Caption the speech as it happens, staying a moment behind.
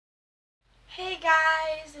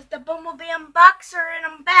the Bumblebee Unboxer, and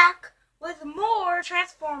I'm back with more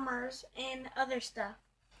Transformers and other stuff.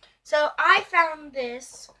 So I found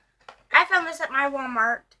this at my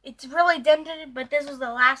Walmart. It's really dented, but this was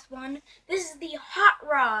the last one. This is the Hot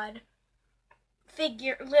Rod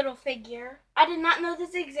little figure. I did not know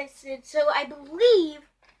this existed, so I believe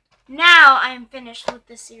now I am finished with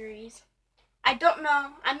this series. I don't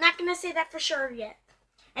know. I'm not going to say that for sure yet.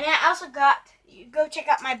 And I also got, go check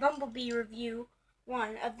out my Bumblebee review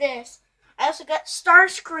one of this. I also got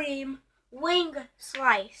Starscream Wing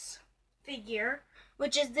slice figure,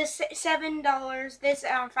 which is this $7, this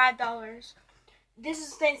 $5. This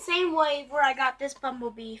is the same wave where I got this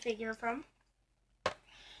Bumblebee figure from.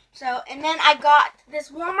 So, and then I got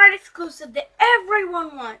this Walmart exclusive that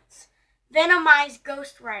everyone wants, Venomized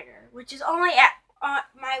Ghost Rider, which is only at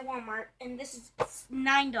my Walmart, and this is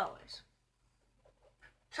 $9.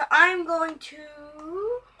 So I'm going to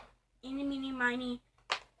eeny, meeny, miny,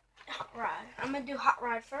 Hot Rod. I'm going to do Hot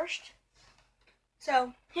Rod first.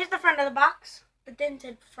 So here's the front of the box, the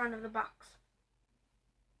dented front of the box.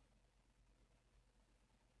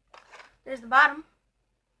 There's the bottom.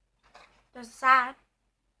 There's the side.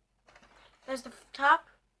 There's the top.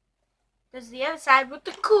 There's the other side with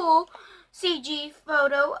the cool CG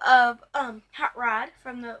photo of Hot Rod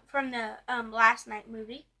from the Last Night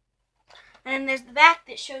movie. And then there's the back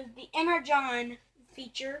that shows the Energon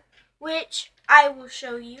feature, which I will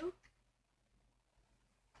show you.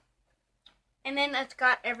 And then it's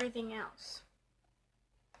got everything else.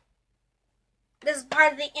 This is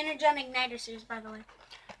part of the Energon Igniter series, by the way.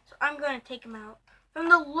 So I'm going to take them out. From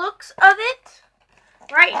the looks of it,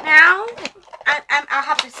 right now, I'll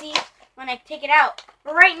have to see when I take it out.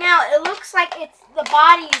 But right now, it looks like the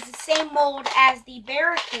body is the same mold as the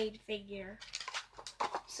Barricade figure.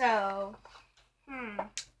 So, I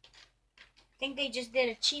think they just did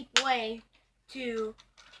a cheap way to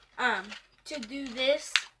do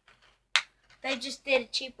this. They just did a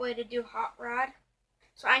cheap way to do Hot Rod.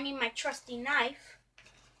 So I need my trusty knife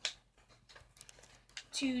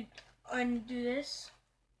to undo this.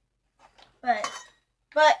 But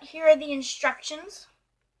here are the instructions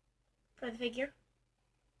for the figure.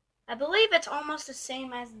 I believe it's almost the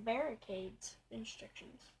same as the Barricade's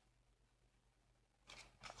instructions.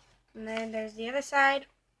 And then there's the other side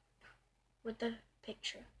with the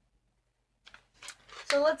picture.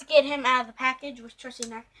 So let's get him out of the package with trusty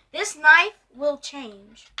knife. This knife will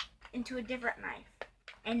change into a different knife,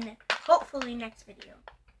 and hopefully next video.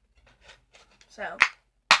 So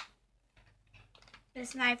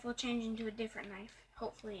this knife will change into a different knife,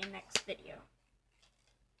 hopefully in next video.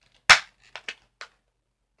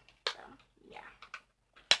 So yeah.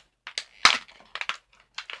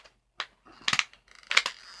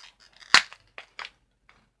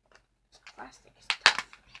 Plastic is tough.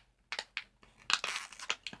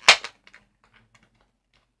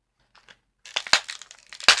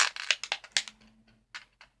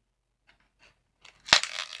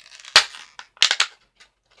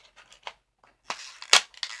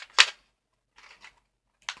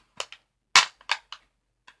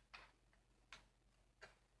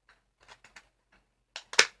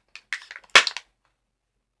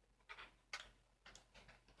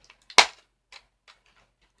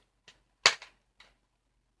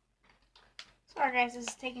 Sorry guys, this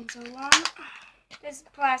is taking so long. This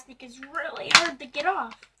plastic is really hard to get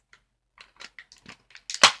off.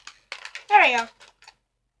 There we go.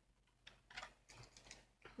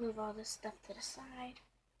 Move all this stuff to the side.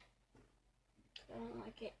 I don't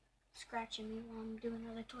like it scratching me while I'm doing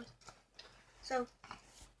other toys. So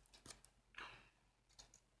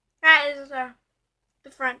that is the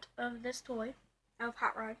front of this toy of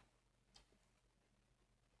Hot Rod.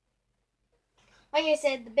 Like I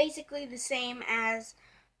said, basically the same as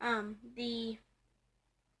the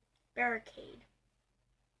Barricade.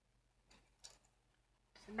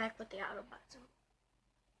 So back with the Autobots.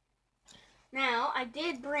 Now, I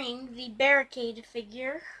did bring the Barricade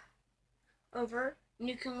figure over.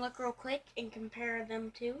 You can look real quick and compare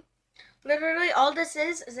them to. Literally, all this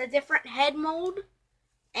is a different head mold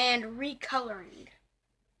and recoloring.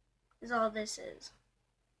 Is all this is.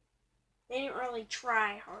 They didn't really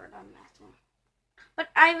try hard on that one. But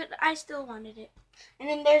I still wanted it. And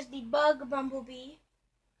then there's the Bug Bumblebee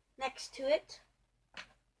next to it.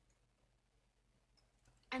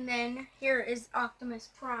 And then here is Optimus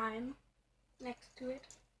Prime next to it.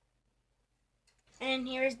 And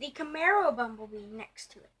here is the Camaro Bumblebee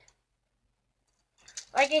next to it.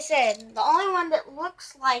 Like I said, the only one that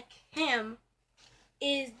looks like him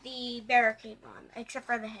is the Barricade one, except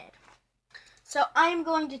for the head. So I'm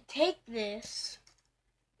going to take this,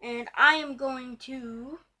 and I am going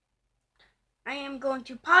to I am going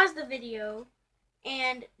to pause the video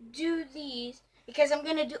and do these because I'm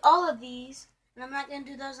going to do all of these and I'm not going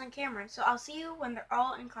to do those on camera. So I'll see you when they're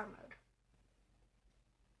all in car mode.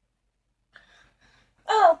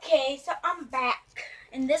 Okay, so I'm back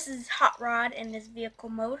and this is Hot Rod in this vehicle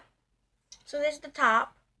mode. So there's the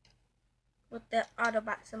top with the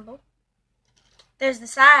Autobot symbol. There's the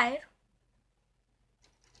side.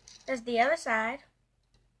 There's the other side.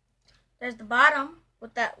 There's the bottom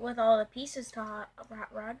with all the pieces to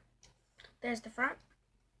Hot Rod. There's the front.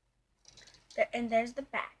 And there's the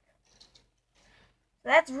back. So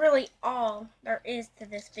that's really all there is to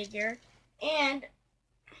this figure. And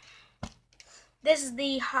this is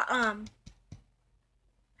the I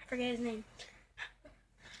forget his name.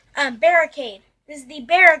 Barricade. This is the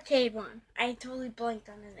Barricade one. I totally blanked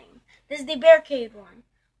on his name. This is the Barricade one.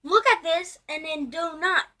 Look at this and then do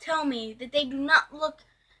not tell me that they do not look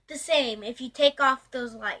the same if you take off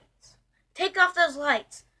those lights. Take off those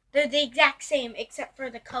lights. They're the exact same except for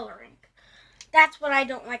the coloring. That's what I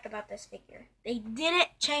don't like about this figure. They didn't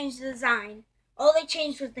change the design. All they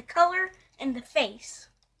changed was the color and the face.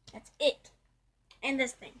 That's it. And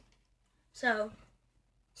this thing. So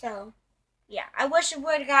yeah. I wish it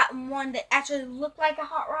would have gotten one that actually looked like a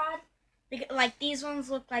Hot Rod. Because, like these ones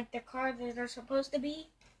look like the car that they're supposed to be.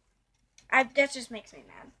 That just makes me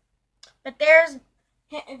mad. But there's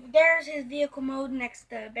his vehicle mode next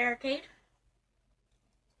to Barricade.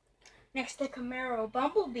 Next to Camaro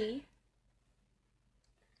Bumblebee.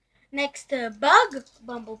 Next to Bug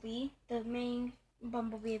Bumblebee, the main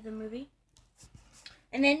Bumblebee of the movie.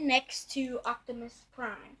 And then next to Optimus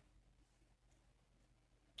Prime.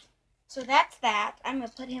 So that's that. I'm going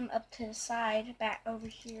to put him up to the side, back over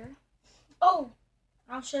here. Oh,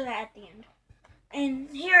 I'll show that at the end. And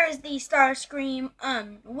here is the Starscream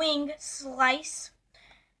Wing slice.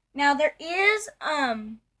 Now there is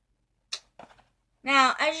now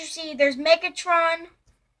as you see there's Megatron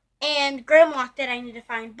and Grimlock that I need to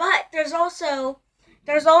find. But there's also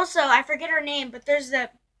I forget her name, but there's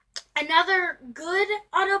another good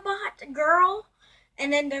Autobot girl,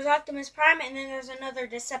 and then there's Optimus Prime, and then there's another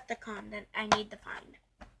Decepticon that I need to find.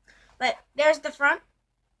 But there's the front.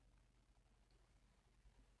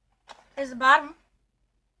 There's the bottom.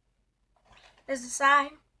 There's the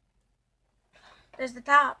side. There's the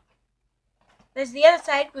top. There's the other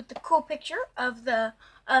side with the cool picture of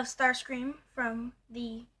Starscream from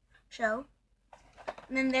the show.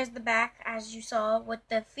 And then there's the back, as you saw, with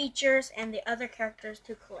the features and the other characters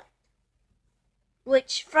to collect.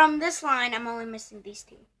 Which, from this line, I'm only missing these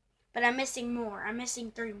two. But I'm missing more. I'm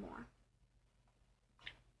missing 3 more.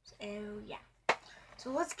 So, yeah.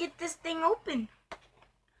 So let's get this thing open.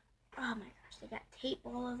 Oh my gosh, they got tape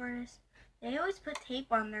all over this. They always put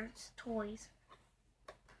tape on their toys.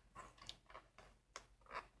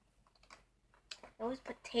 They always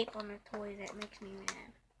put tape on their toys. That makes me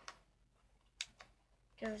mad.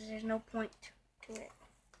 Because there's no point to it.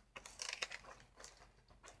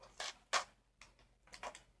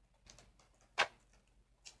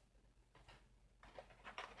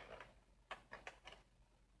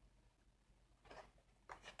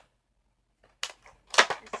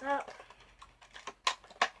 This up.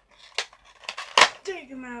 Take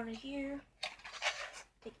them out of here.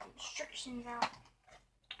 Take the instructions out.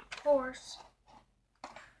 Of course.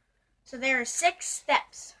 So there are 6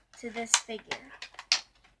 steps to this figure.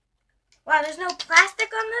 Wow, there's no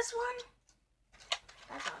plastic on this one?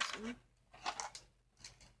 That's awesome.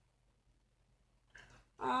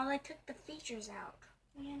 Oh, they took the features out.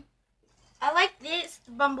 Man. I like this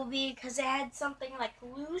Bumblebee because it had something like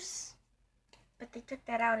loose. But they took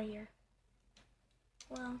that out of here.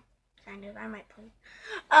 Well, kind of. I might play.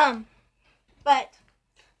 But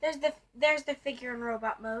there's the figure in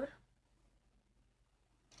robot mode.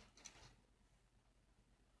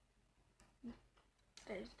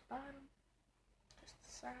 There's the bottom. There's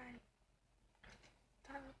the side.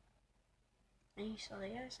 Top. And you saw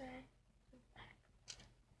the other side.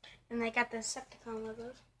 And they got the Decepticon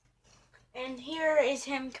logos. And here is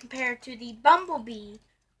him compared to the Bumblebee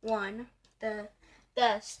one. The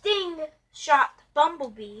Sting Shot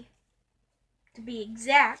Bumblebee, to be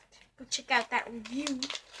exact. Go check out that review.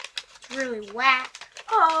 It's really whack.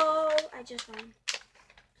 Oh, I just won.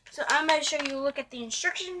 So I'm going to show you a look at the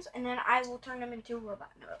instructions, and then I will turn them into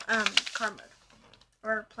robot mode, car mode,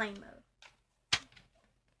 or plane mode.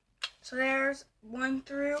 So there's 1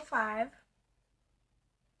 through 5.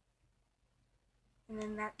 And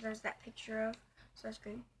then there's that picture of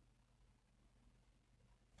Starscream.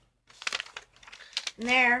 And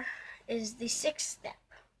there is the 6th step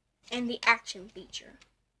and the action feature.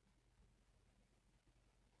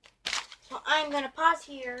 So I'm going to pause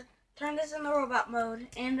here, turn this in the robot mode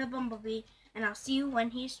and the bumblebee, and I'll see you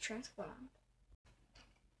when he's transformed.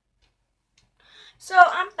 So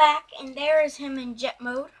I'm back, and there is him in jet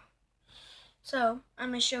mode. So I'm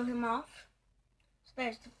going to show him off. So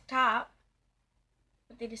there's the top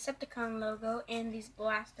with the Decepticon logo and these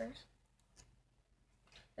blasters.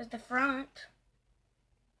 There's the front.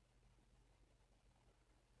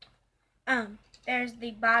 There's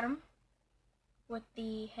the bottom with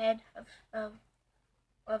the head of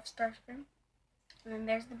Starscream. And then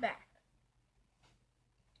there's the back.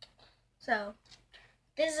 So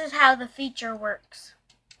this is how the feature works.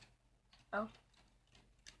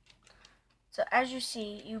 So as you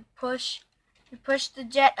see, you push the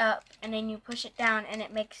jet up, and then you push it down, and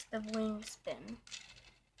it makes the wing spin.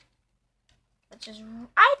 Which is,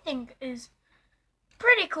 I think, is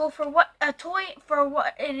pretty cool for what a toy, for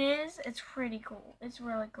what it is. It's pretty cool. It's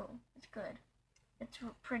really cool. It's good. It's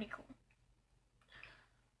pretty cool.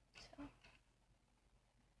 So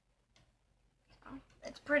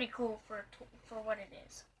it's pretty cool for what it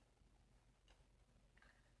is.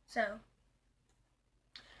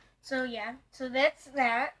 So yeah, so that's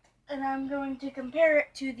that, and I'm going to compare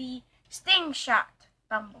it to the Sting Shot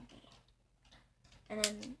Bumblebee, and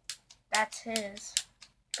then that's his.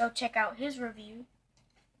 Go check out his review.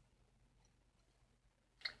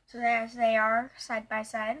 So there's they are side by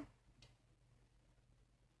side.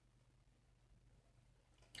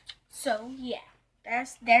 So yeah,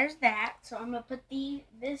 there's that. So I'm gonna put these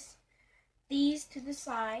to the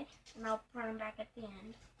side, and I'll put them back at the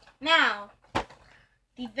end. Now,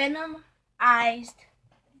 the venomized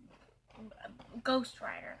Ghost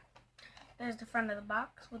Rider. There's the front of the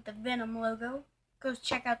box with the Venom logo. Go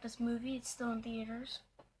check out this movie. It's still in theaters,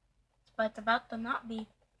 but it's about to not be.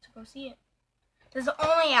 So go see it. This is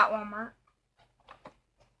only at Walmart.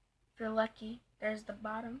 If you're lucky. There's the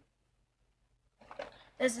bottom.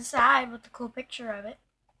 There's the side with the cool picture of it.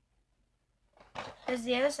 There's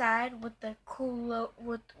the other side with the cool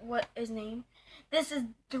with what is named. This is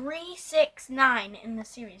 369 in the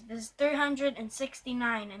series. This is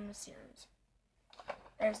 369 in the series.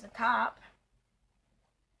 There's the top.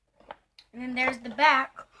 And then there's the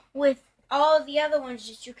back with all the other ones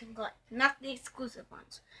that you can collect, not the exclusive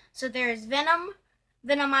ones. So there's Venom,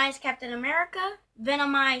 Venomized Captain America,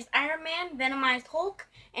 Venomized Iron Man, Venomized Hulk,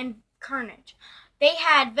 and Carnage. They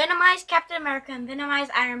had Venomized Captain America and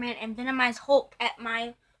Venomized Iron Man and Venomized Hulk at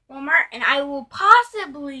my Walmart, and I will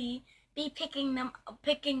possibly be picking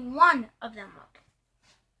one of them up.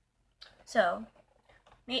 So,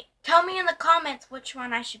 tell me in the comments which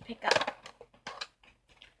one I should pick up.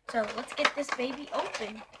 So, let's get this baby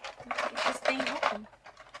open. Let's get this thing open.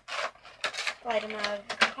 Slide him out of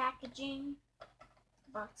the packaging.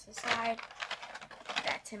 Box aside.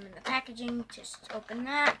 That's him in the packaging. Just open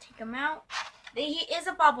that. Take him out. He is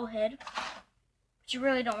a bobblehead. But you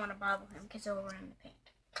really don't want to bobble him because he'll run the paint.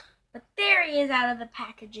 But there he is out of the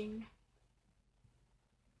packaging.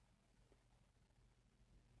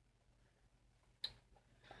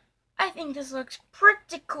 I think this looks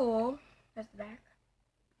pretty cool. That's the back.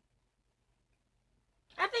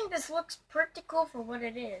 I think this looks pretty cool for what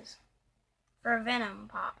it is. For a Venom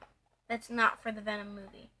pop. That's not for the Venom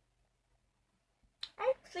movie.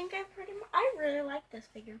 I think I really like this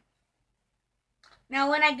figure. Now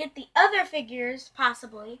when I get the other figures,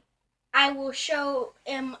 possibly, I will show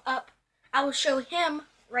him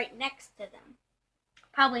right next to them.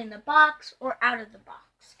 Probably in the box or out of the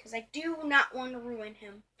box. Because I do not want to ruin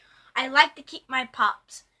him. I like to keep my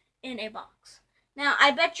pops in a box. Now,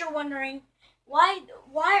 I bet you're wondering, why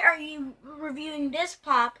are you reviewing this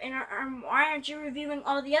pop and why aren't you reviewing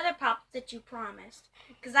all the other pops that you promised?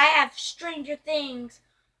 Because I have Stranger Things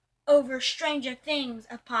over Stranger Things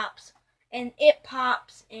of pops, and It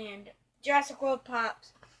pops, and Jurassic World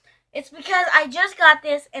pops. It's because I just got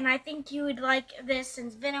this, and I think you would like this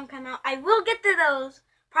since Venom came out. I will get to those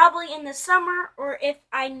probably in the summer, or if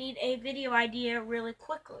I need a video idea really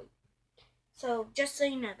quickly. So, just so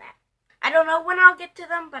you know that. I don't know when I'll get to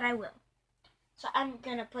them, but I will. So, I'm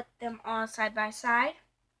going to put them all side by side.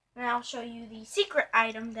 And I'll show you the secret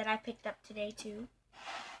item that I picked up today, too.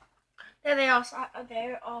 There they all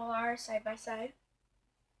are side by side.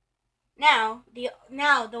 Now, the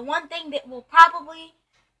one thing that will probably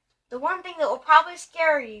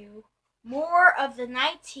scare you more of the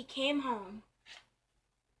nights he came home.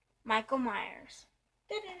 Michael Myers.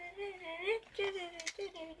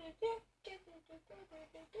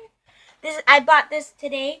 I bought this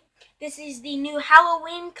today. This is the new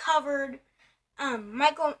Halloween covered not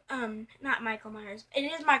Michael Myers. It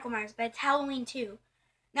is Michael Myers, but it's Halloween too.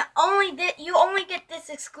 Now, you only get this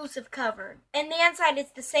exclusive cover. And the inside,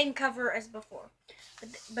 it's the same cover as before.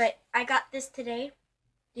 But I got this today.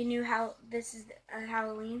 You knew how this is a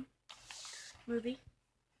Halloween movie.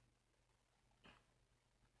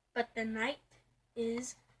 But the night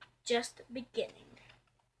is just beginning.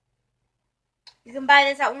 You can buy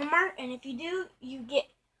this at Walmart, and if you do, you get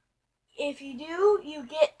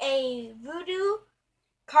a voodoo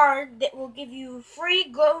card that will give you free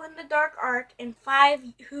glow-in-the-dark art and 5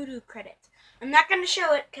 hoodoo credits. I'm not going to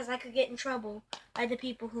show it because I could get in trouble by the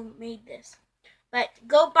people who made this. But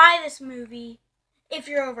go buy this movie if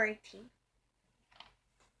you're over 18.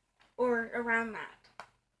 Or around that.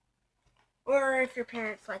 Or if your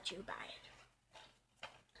parents let you buy it.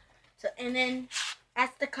 So, and then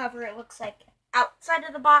that's the cover. It looks like outside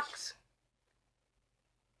of the box.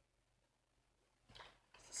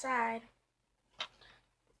 Side.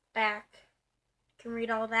 Back. You can read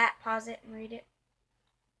all that. Pause it and read it.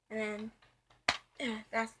 And then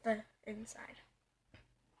that's the inside.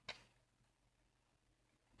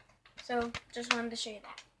 So, just wanted to show you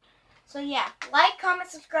that. So yeah, like, comment,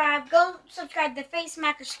 subscribe. Go subscribe to Face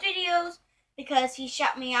Macker Studios because he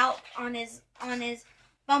shot me out on his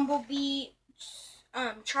Bumblebee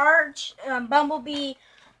Bumblebee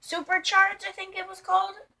Supercharge, I think it was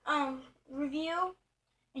called, review.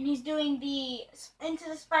 And he's doing the Into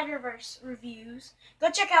the Spider-Verse reviews. Go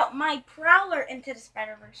check out my Prowler Into the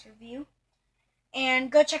Spider-Verse review.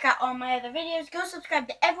 And go check out all my other videos. Go subscribe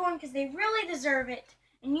to everyone because they really deserve it.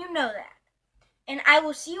 And you know that. And I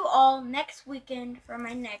will see you all next weekend for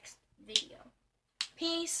my next video.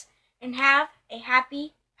 Peace and have a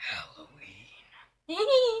happy Halloween.